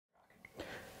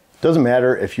Doesn't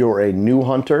matter if you're a new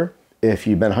hunter, if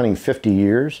you've been hunting 50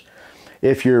 years,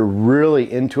 if you're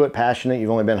really into it, passionate, you've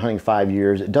only been hunting 5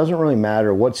 years, it doesn't really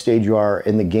matter what stage you are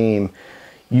in the game.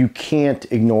 You can't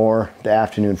ignore the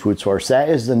afternoon food source. That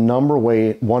is the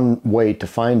one way to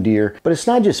find deer. But it's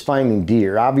not just finding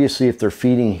deer. Obviously, if they're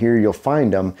feeding here, you'll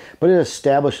find them. But it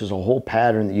establishes a whole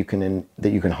pattern that you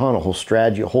can hunt, a whole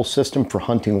strategy, a whole system for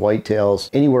hunting whitetails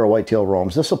anywhere a whitetail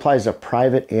roams. This applies to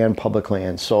private and public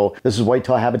land. So this is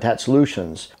Whitetail Habitat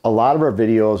Solutions. A lot of our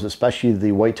videos, especially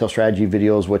the whitetail strategy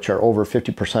videos, which are over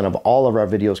 50% of all of our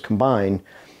videos combined,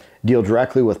 deal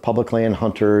directly with public land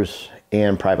hunters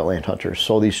and private land hunters.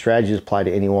 So these strategies apply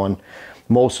to anyone.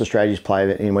 Most of the strategies apply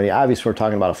to anybody. Obviously, we're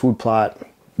talking about a food plot,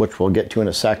 which we'll get to in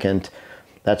a second.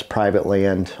 That's private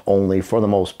land only for the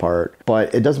most part.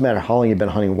 But it doesn't matter how long you've been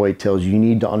hunting whitetails, you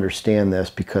need to understand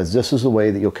this, because this is the way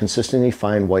that you'll consistently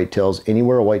find whitetails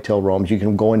anywhere a whitetail roams. You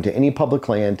can go into any public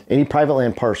land, any private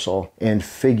land parcel, and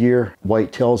figure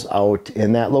whitetails out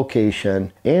in that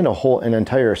location, and an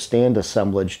entire stand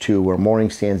assemblage too, where morning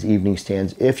stands, evening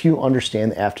stands, if you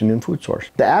understand the afternoon food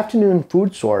source. The afternoon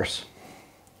food source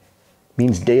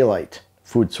means daylight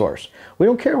food source. We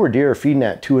don't care where deer are feeding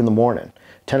at 2 in the morning.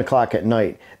 10 o'clock at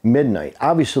night, midnight.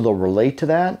 Obviously, they'll relate to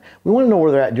that. We want to know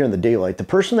where they're at during the daylight. The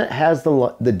person that has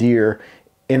the deer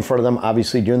in front of them,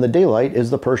 obviously, during the daylight is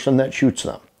the person that shoots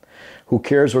them. Who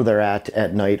cares where they're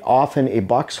at night? Often, a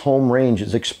buck's home range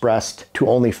is expressed to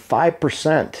only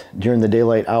 5% during the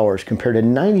daylight hours compared to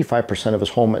 95% of his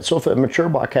home. So if a mature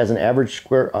buck has an average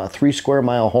 3 square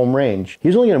mile home range,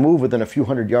 he's only going to move within a few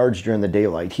hundred yards during the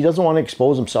daylight. He doesn't want to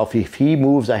expose himself. If he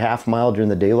moves a half mile during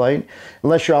the daylight,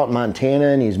 unless you're out in Montana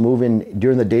and he's moving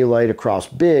during the daylight across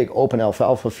big open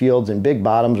alfalfa fields and big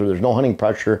bottoms where there's no hunting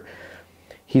pressure,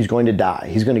 he's going to die.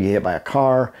 He's going to get hit by a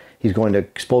car. He's going to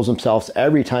expose himself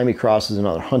every time he crosses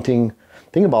another hunting.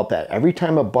 Think about that. Every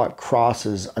time a buck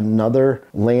crosses another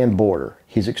land border,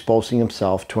 he's exposing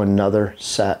himself to another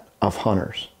set of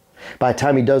hunters. By the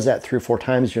time he does that 3 or 4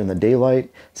 times during the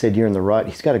daylight, say during the rut,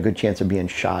 he's got a good chance of being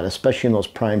shot, especially in those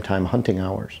prime time hunting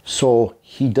hours. So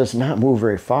he does not move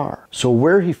very far. So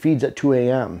where he feeds at 2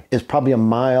 a.m. is probably a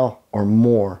mile or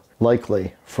more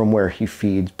likely from where he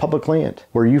feeds public land.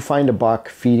 Where you find a buck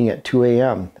feeding at 2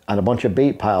 a.m. on a bunch of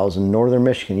bait piles in northern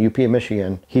Michigan, UP of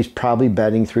Michigan, he's probably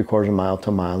bedding 3/4 mile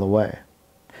to a mile away.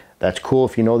 That's cool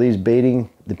if you know the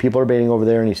people are baiting over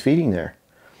there and he's feeding there.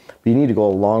 But you need to go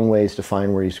a long ways to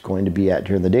find where he's going to be at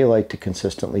during the daylight to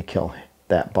consistently kill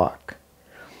that buck.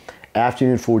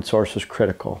 Afternoon food source is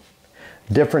critical.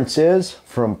 Difference is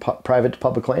from private to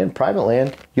public land. Private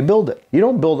land, you build it. You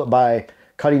don't build it by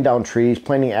cutting down trees,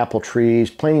 planting apple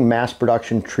trees, planting mass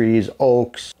production trees,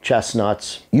 oaks,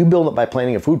 chestnuts. You build it by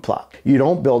planting a food plot. You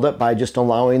don't build it by just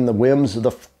allowing the whims of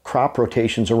the crop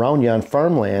rotations around you on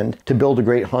farmland to build a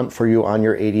great hunt for you on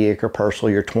your 80-acre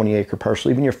parcel, your 20-acre parcel,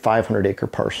 even your 500-acre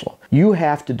parcel. You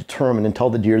have to determine and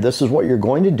tell the deer this is what you're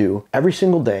going to do every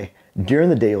single day during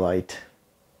the daylight,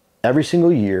 every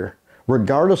single year,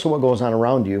 regardless of what goes on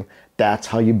around you. That's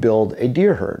how you build a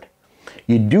deer herd.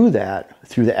 You do that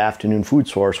through the afternoon food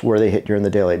source where they hit during the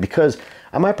daylight. Because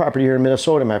on my property here in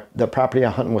Minnesota, the property I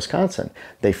hunt in Wisconsin,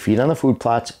 they feed on the food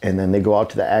plots and then they go out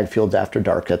to the ag fields after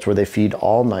dark. That's where they feed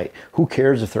all night. Who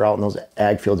cares if they're out in those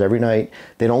ag fields every night?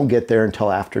 They don't get there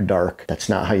until after dark. That's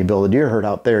not how you build a deer herd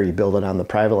out there. You build it on the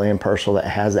private land parcel that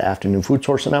has the afternoon food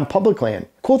source and on public land.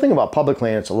 Cool thing about public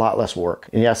land, it's a lot less work.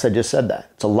 And yes, I just said that.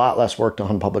 It's a lot less work to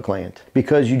hunt public land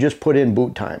because you just put in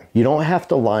boot time. You don't have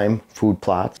to lime food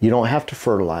plots. You don't have to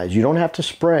fertilize. You don't have to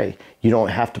spray. You don't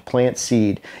have to plant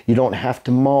seed. You don't have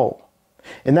to mow.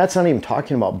 And that's not even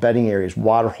talking about bedding areas,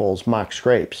 water holes, mock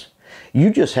scrapes.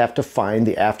 You just have to find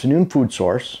the afternoon food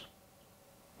source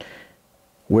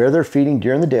where they're feeding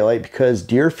during the daylight, because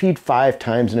deer feed 5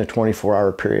 times in a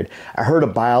 24-hour period. I heard a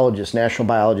biologist, national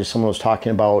biologist, someone was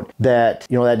talking about that,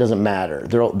 that doesn't matter.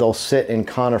 They'll sit in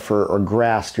conifer or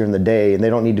grass during the day and they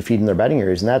don't need to feed in their bedding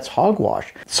areas, and that's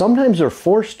hogwash. Sometimes they're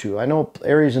forced to. I know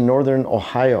areas in northern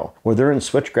Ohio where they're in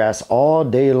switchgrass all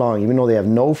day long, even though they have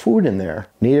no food in there.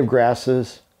 Native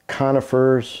grasses,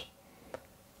 conifers,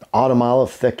 autumn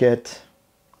olive thicket,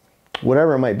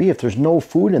 whatever it might be. If there's no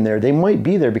food in there, they might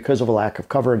be there because of a lack of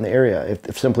cover in the area.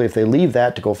 If they leave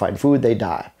that to go find food, they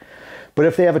die. But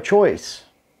if they have a choice,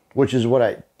 which is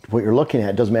what you're looking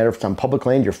at, it doesn't matter if it's on public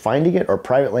land, you're finding it, or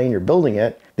private land, you're building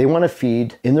it, they want to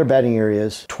feed in their bedding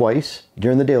areas twice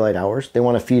during the daylight hours. They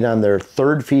want to feed on their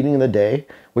 3rd feeding of the day,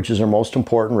 which is their most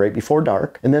important, right before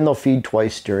dark. And then they'll feed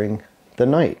twice during the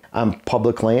night. On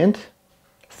public land,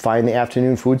 find the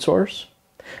afternoon food source.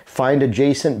 Find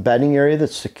adjacent bedding area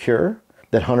that's secure.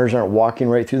 that hunters aren't walking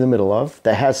right through the middle of,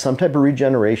 that has some type of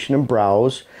regeneration and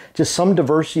browse, just some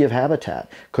diversity of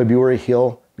habitat. Could be where a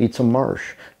hill meets a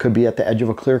marsh, could be at the edge of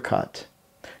a clear cut,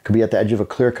 could be at the edge of a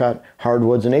clear cut,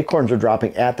 hardwoods, and acorns are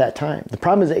dropping at that time. The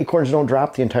problem is that acorns don't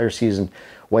drop the entire season.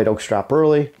 White oaks drop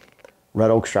early,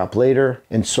 red oaks drop later,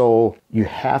 and so you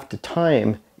have to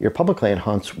time your public land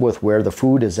hunts with where the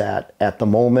food is at the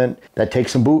moment. That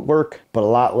takes some boot work, but a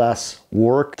lot less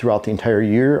work throughout the entire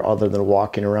year other than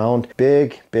walking around.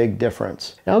 Big, big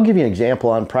difference. And I'll give you an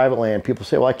example on private land. People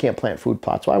say, well, I can't plant food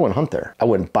plots. Well, I wouldn't hunt there. I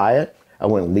wouldn't buy it. I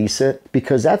wouldn't lease it,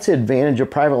 because that's the advantage of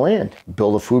private land.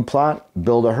 Build a food plot,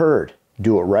 build a herd.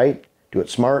 Do it right, do it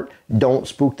smart. Don't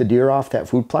spook the deer off that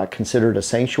food plot. Consider it a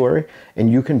sanctuary,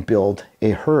 and you can build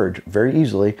a herd very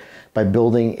easily by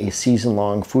building a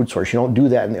season-long food source. You don't do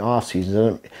that in the off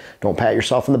season. Don't pat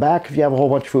yourself in the back if you have a whole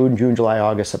bunch of food in June, July,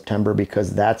 August, September,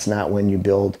 because that's not when you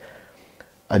build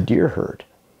a deer herd.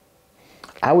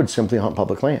 I would simply hunt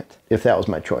public land if that was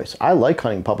my choice. I like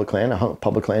hunting public land. I hunt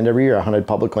public land every year. I hunted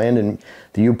public land in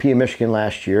the UP in Michigan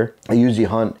last year. I usually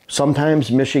hunt sometimes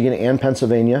Michigan and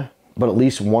Pennsylvania, but at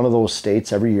least one of those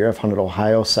states every year. I've hunted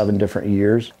Ohio 7 different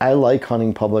years. I like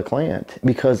hunting public land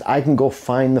because I can go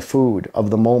find the food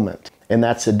of the moment. And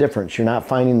that's the difference. You're not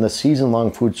finding the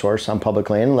season-long food source on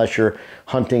public land unless you're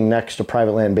hunting next to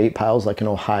private land bait piles like in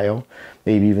Ohio,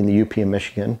 maybe even the UP in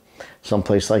Michigan,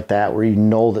 someplace like that where you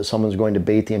know that someone's going to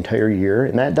bait the entire year.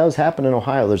 And that does happen in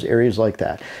Ohio. There's areas like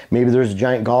that. Maybe there's a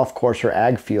giant golf course or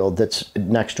ag field that's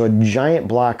next to a giant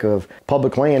block of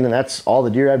public land, and that's all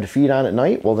the deer have to feed on at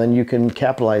night. Well, then you can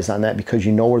capitalize on that because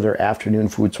you know where their afternoon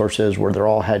food source is, where they're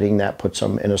all heading. That puts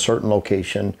them in a certain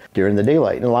location during the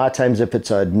daylight. And a lot of times if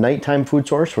it's a nighttime food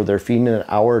source where they're feeding an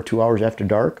hour or 2 hours after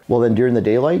dark, well, then during the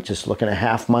daylight, just look at a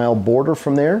half-mile border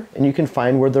from there, and you can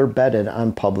find where they're bedded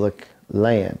on public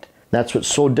land. That's what's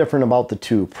so different about the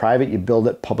two. Private, you build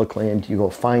it. Public land, you go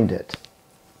find it.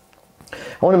 I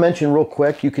want to mention real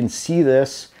quick, you can see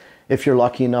this if you're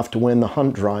lucky enough to win the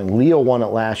hunt drawing. Leo won it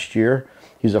last year.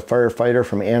 He's a firefighter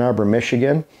from Ann Arbor,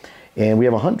 Michigan. And we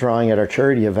have a hunt drawing at our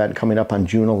charity event coming up on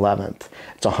June 11th.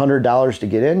 It's $100 to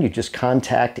get in. You just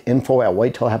contact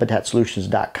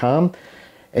info@whitetailhabitatsolutions.com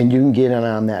and you can get in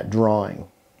on that drawing.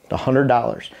 The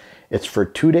 $100. It's for a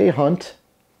 2-day hunt,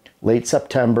 late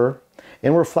September.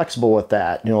 And we're flexible with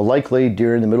that. You know, likely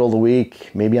during the middle of the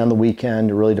week, maybe on the weekend.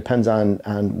 It really depends on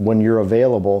when you're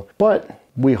available. But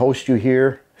we host you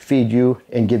here, feed you,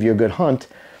 and give you a good hunt.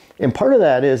 And part of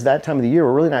that is that time of the year,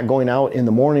 we're really not going out in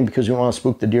the morning because we don't want to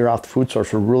spook the deer off the food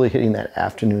source. We're really hitting that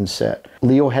afternoon set.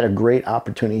 Leo had a great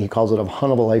opportunity. He calls it a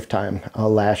hunt of a lifetime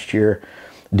last year.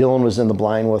 Dylan was in the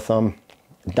blind with him.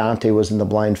 Dante was in the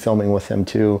blind filming with him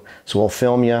too. So we'll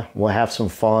film you. We'll have some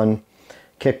fun.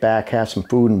 Kick back, have some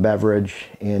food and beverage,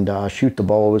 and shoot the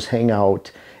bows, hang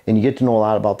out, and you get to know a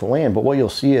lot about the land. But what you'll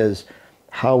see is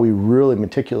how we really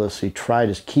meticulously try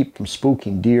to keep from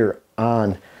spooking deer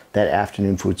on that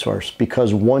afternoon food source.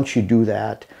 Because once you do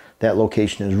that, that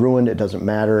location is ruined. It doesn't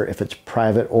matter if it's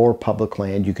private or public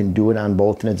land. You can do it on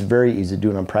both, and it's very easy to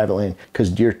do it on private land because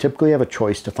deer typically have a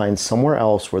choice to find somewhere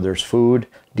else where there's food,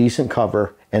 decent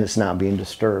cover, and it's not being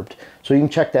disturbed. So you can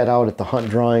check that out at the hunt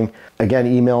drawing. Again,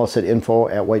 email us at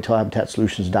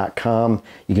info@whitetailhabitatsolutions.com.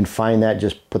 You can find that,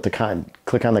 just put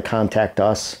click on the contact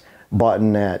us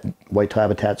button at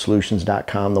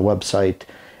whitetailhabitatsolutions.com, the website,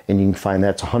 and you can find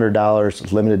that's $100.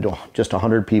 It's limited to just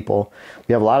 100 people.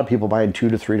 We have a lot of people buying 2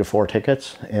 to 3 to 4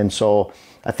 tickets, and so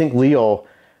I think Leo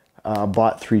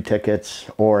bought 3 tickets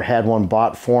or had one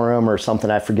bought for him or something.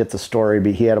 I forget the story,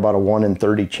 but he had about a 1 in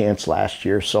 30 chance last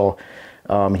year, so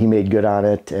he made good on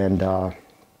it, and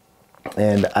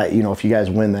you know, if you guys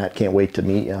win that, can't wait to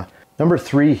meet you. Number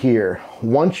 3 here,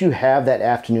 once you have that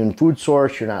afternoon food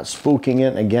source, you're not spooking it.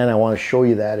 And again, I want to show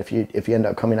you that if you end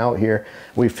up coming out here,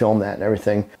 we film that and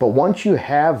everything. But once you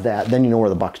have that, then you know where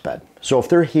the buck's bed. So if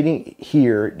they're hitting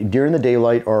here during the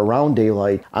daylight or around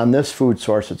daylight on this food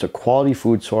source, it's a quality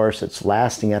food source, it's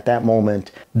lasting at that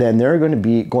moment, then they're going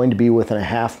to be within a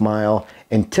half mile.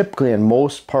 And typically in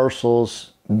most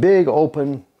parcels, big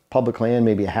open public land,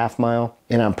 maybe a half mile,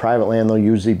 and on private land they'll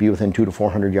usually be within 200 to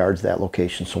 400 yards of that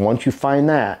location. So once you find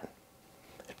that,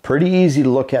 it's pretty easy to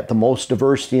look at the most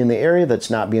diversity in the area that's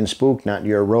not being spooked, not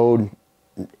near a road,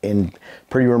 in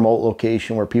pretty remote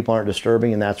location where people aren't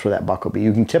disturbing, and that's where that buck will be.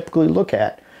 You can typically look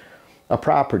at a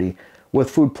property with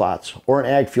food plots or an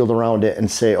ag field around it and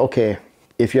say, okay,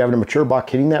 if you're having a mature buck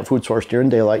hitting that food source during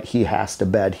daylight, he has to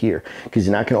bed here because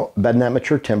he's not going to bed in that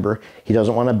mature timber. He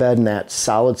doesn't want to bed in that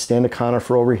solid stand of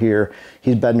conifer over here.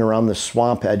 He's bedding around the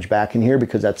swamp edge back in here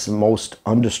because that's the most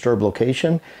undisturbed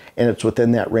location, and it's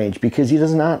within that range because he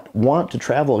does not want to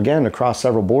travel again across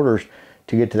several borders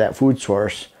to get to that food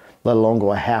source, let alone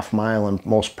go a half mile in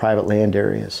most private land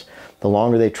areas. The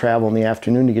longer they travel in the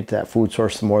afternoon to get to that food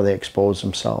source, the more they expose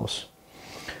themselves.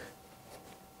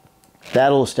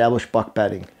 That'll establish buck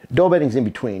bedding. Doe bedding's in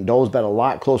between. Does bed a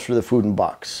lot closer to the food than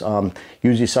bucks,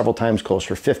 usually several times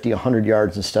closer, 50, 100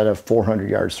 yards instead of 400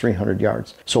 yards, 300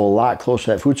 yards. So a lot closer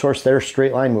to that food source. They're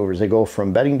straight line movers. They go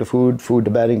from bedding to food, food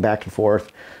to bedding, back and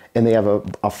forth, and they have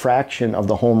a fraction of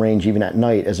the home range even at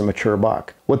night as a mature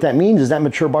buck. What that means is that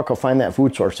mature buck will find that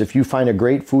food source. If you find a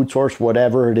great food source,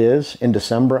 whatever it is, in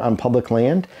December on public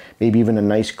land, maybe even a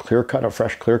nice clear cut, a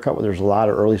fresh clear cut where there's a lot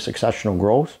of early successional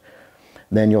growth,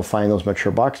 then you'll find those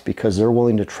mature bucks because they're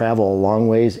willing to travel a long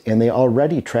ways, and they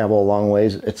already travel a long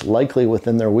ways. It's likely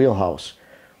within their wheelhouse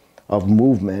of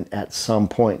movement at some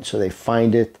point. So they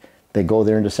find it, they go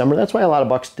there in December. That's why a lot of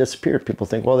bucks disappear. People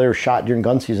think, well, they were shot during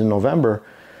gun season in November,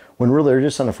 when really they're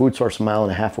just on a food source a mile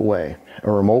and a half away,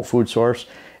 a remote food source.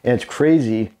 And it's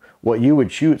crazy what you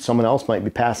would shoot, someone else might be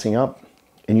passing up,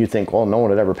 and you think, well, no one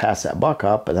would ever pass that buck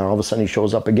up, and then all of a sudden he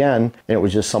shows up again, and it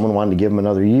was just someone wanted to give him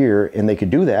another year, and they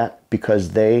could do that because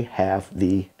they have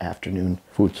the afternoon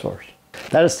food source.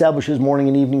 That establishes morning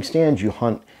and evening stands. You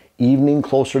hunt evening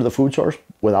closer to the food source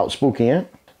without spooking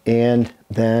it, and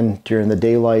then during the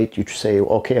daylight, you say,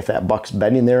 okay, if that buck's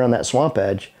bedding there on that swamp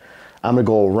edge, I'm gonna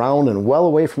go around and well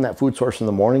away from that food source in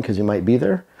the morning because he might be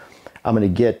there. I'm gonna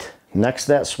get next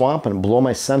to that swamp and blow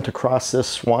my scent across this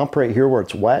swamp right here where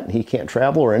it's wet and he can't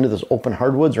travel, or into this open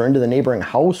hardwoods or into the neighboring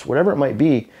house, whatever it might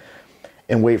be,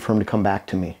 and wait for him to come back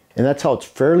to me. And that's how it's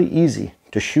fairly easy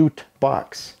to shoot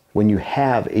bucks when you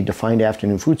have a defined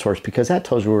afternoon food source, because that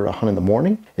tells you where to hunt in the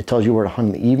morning, it tells you where to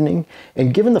hunt in the evening.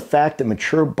 And given the fact that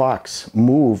mature bucks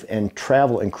move and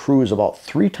travel and cruise about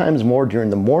 3 times more during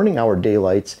the morning hour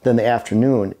daylights than the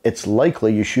afternoon, it's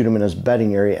likely you shoot them in his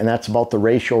bedding area, and that's about the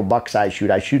ratio of bucks I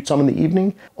shoot. I shoot some in the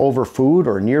evening over food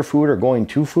or near food or going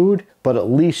to food, but at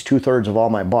least 2/3 of all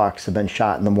my bucks have been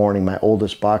shot in the morning, my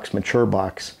oldest bucks, mature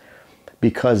bucks,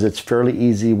 because it's fairly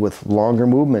easy with longer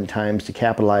movement times to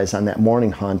capitalize on that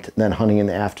morning hunt than hunting in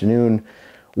the afternoon,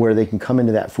 where they can come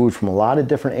into that food from a lot of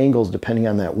different angles depending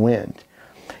on that wind.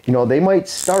 You know, they might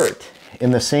start in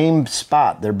the same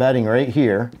spot, they're bedding right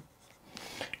here,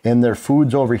 and their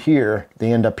food's over here,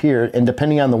 they end up here, and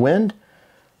depending on the wind,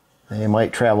 they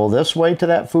might travel this way to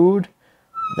that food,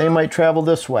 they might travel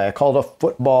this way. I call it a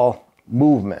football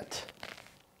movement.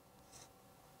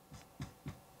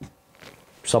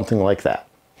 Something like that.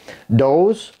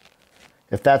 Does,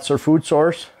 if that's their food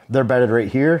source, they're bedded right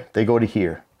here, they go to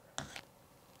here.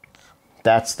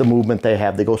 That's the movement they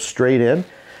have. They go straight in,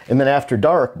 and then after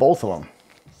dark, both of them,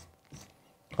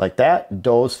 like that,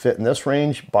 does fit in this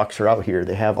range, bucks are out here.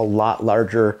 They have a lot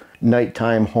larger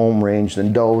nighttime home range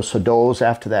than does. So does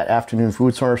after that afternoon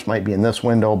food source might be in this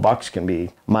window, bucks can be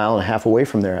 1.5 miles away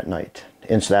from there at night.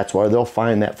 And so that's where they'll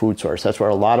find that food source. That's where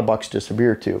a lot of bucks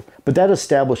disappear to. But that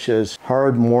establishes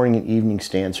hard morning and evening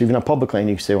stands. So even on public land,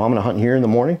 you can say, well, I'm gonna hunt here in the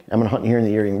morning, I'm gonna hunt here in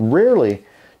the evening. Rarely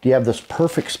do you have this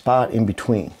perfect spot in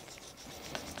between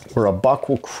where a buck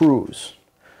will cruise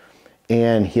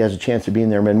and he has a chance of being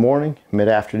there mid-morning,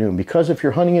 mid-afternoon. Because if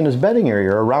you're hunting in his bedding area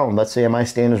or around, let's say my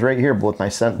stand is right here with my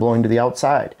scent blowing to the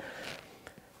outside,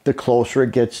 the closer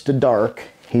it gets to dark,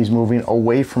 he's moving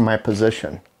away from my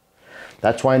position.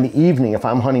 That's why in the evening, if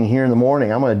I'm hunting here in the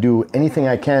morning, I'm gonna do anything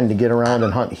I can to get around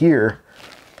and hunt here.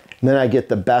 And then I get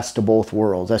the best of both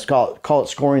worlds. Let's call it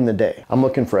scoring the day. I'm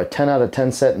looking for a 10 out of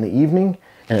 10 set in the evening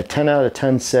and a 10 out of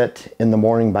 10 set in the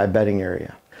morning by bedding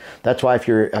area. That's why if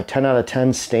you're a 10 out of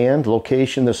 10 stand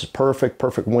location, this is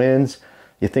perfect winds,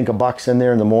 you think a buck's in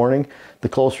there in the morning, the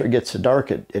closer it gets to dark,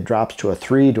 it drops to a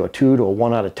 3, to a 2, to a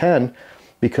 1 out of 10,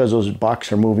 because those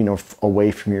bucks are moving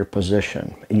away from your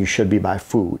position, and you should be by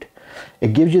food.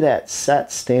 It gives you that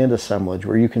set stand assemblage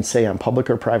where you can say on public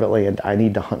or private land, I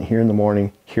need to hunt here in the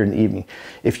morning, here in the evening.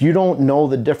 If you don't know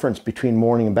the difference between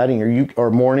morning and bedding, or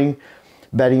morning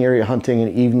bedding area hunting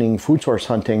and evening food source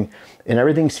hunting, and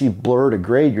everything seems blurred or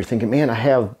grayed, you're thinking, man, I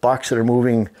have bucks that are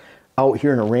moving out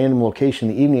here in a random location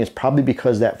in the evening. It's probably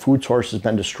because that food source has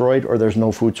been destroyed or there's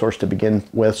no food source to begin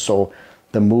with, so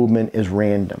the movement is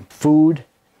random. Food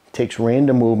takes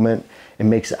random movement and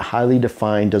makes it highly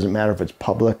defined, doesn't matter if it's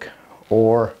public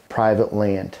or private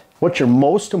land. What's your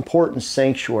most important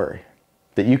sanctuary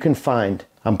that you can find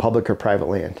on public or private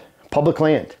land? Public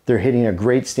land, they're hitting a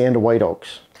great stand of white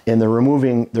oaks, and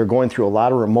they're going through a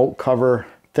lot of remote cover,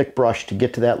 thick brush to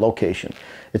get to that location.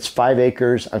 It's 5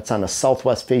 acres, it's on a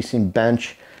southwest facing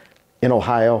bench in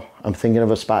Ohio. I'm thinking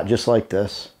of a spot just like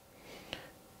this.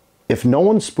 If no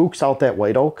one spooks out that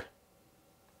white oak,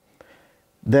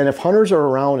 then if hunters are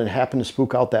around and happen to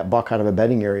spook out that buck out of a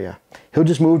bedding area, he'll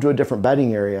just move to a different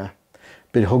bedding area,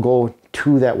 but he'll go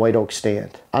to that white oak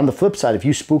stand. On the flip side, if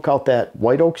you spook out that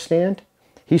white oak stand,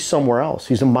 he's somewhere else.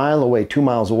 He's a mile away, 2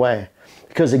 miles away.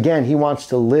 Because again, he wants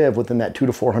to live within that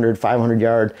 200 to 400, 500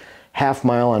 yard, half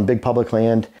mile on big public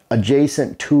land,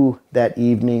 adjacent to that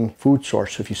evening food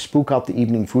source. So if you spook out the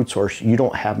evening food source, you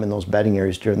don't have them in those bedding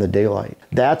areas during the daylight.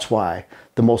 That's why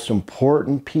the most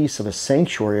important piece of a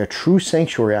sanctuary, a true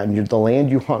sanctuary on the land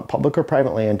you hunt, public or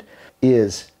private land,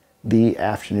 is the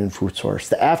afternoon food source.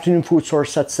 The afternoon food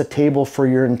source sets the table for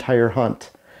your entire hunt,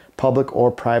 public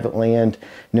or private land.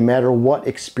 No matter what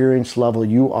experience level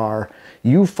you are,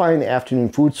 you find the afternoon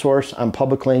food source on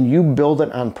public land, you build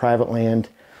it on private land,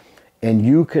 and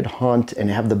you could hunt and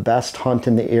have the best hunt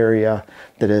in the area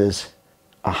that is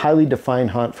a highly defined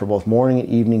hunt for both morning and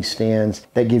evening stands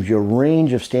that gives you a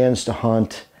range of stands to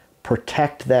hunt,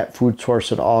 protect that food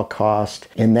source at all costs.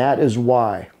 And that is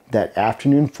why that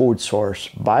afternoon food source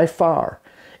by far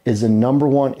is the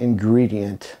 #1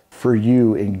 ingredient for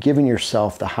you in giving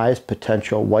yourself the highest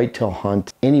potential whitetail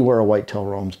hunt anywhere a whitetail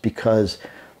roams, because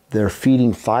they're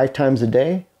feeding 5 times a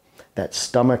day. That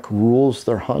stomach rules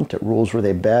their hunt, it rules where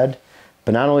they bed.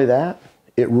 But not only that,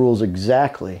 it rules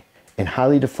exactly and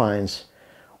highly defines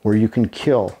where you can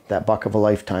kill that buck of a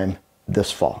lifetime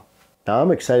this fall. Now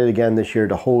I'm excited again this year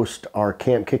to host our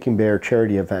Camp Kicking Bear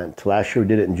charity event. Last year we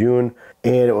did it in June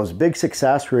and it was a big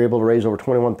success. We were able to raise over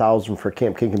 $21,000 for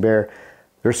Camp Kicking Bear.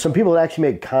 There's some people that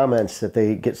actually made comments that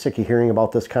they get sick of hearing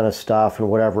about this kind of stuff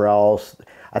and whatever else.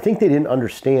 I think they didn't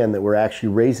understand that we're actually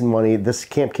raising money. This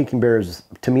Camp Kicking Bear is,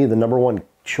 to me, the #1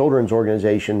 children's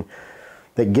organization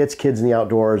that gets kids in the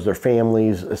outdoors, their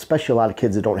families, especially a lot of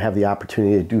kids that don't have the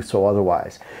opportunity to do so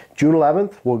otherwise. June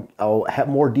 11th, I'll have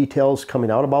more details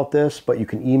coming out about this, but you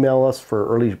can email us for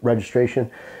early registration.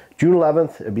 June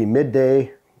 11th, it'd be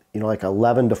midday, like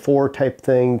 11 to 4 type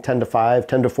thing, 10 to 5,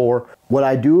 10 to 4. What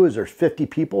I do is there's 50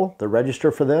 people that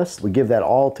register for this. We give that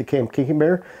all to Camp Kicking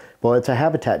Bear. Well, it's a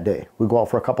habitat day. We go out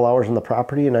for a couple hours on the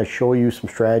property and I show you some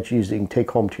strategies that you can take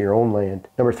home to your own land.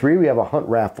 #3, we have a hunt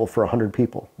raffle for 100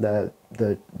 people.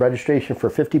 The registration for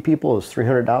 50 people is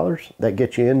 $300. That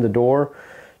gets you in the door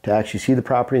to actually see the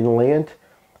property and the land.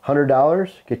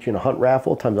 $100 gets you in a hunt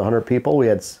raffle times 100 people. We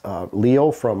had Leo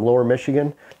from Lower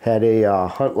Michigan had a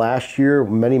hunt last year,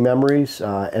 many memories,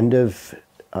 end of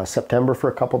September for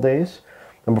a couple days.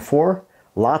 #4,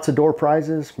 lots of door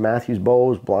prizes, Matthews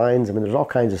bows, blinds. I mean, there's all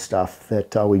kinds of stuff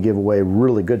that we give away,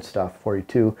 really good stuff for you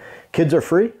too. Kids are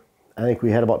free. I think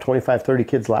we had about 25, 30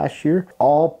 kids last year.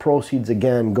 All proceeds,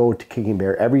 again, go to Kicking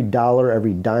Bear. Every dollar,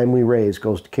 every dime we raise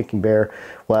goes to Kicking Bear.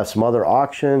 We'll have some other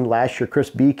auction. Last year, Chris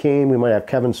B came. We might have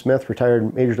Kevin Smith,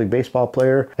 retired Major League Baseball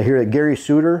player. I hear that Gary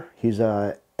Suter, he's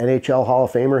a NHL Hall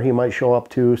of Famer. He might show up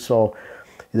too. So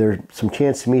there's some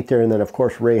chance to meet there. And then, of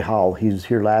course, Ray Howell. He was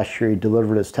here last year. He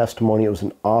delivered his testimony. It was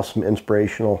an awesome,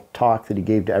 inspirational talk that he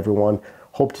gave to everyone.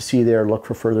 Hope to see you there. Look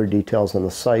for further details on the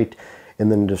site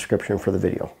and then the description for the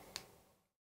video.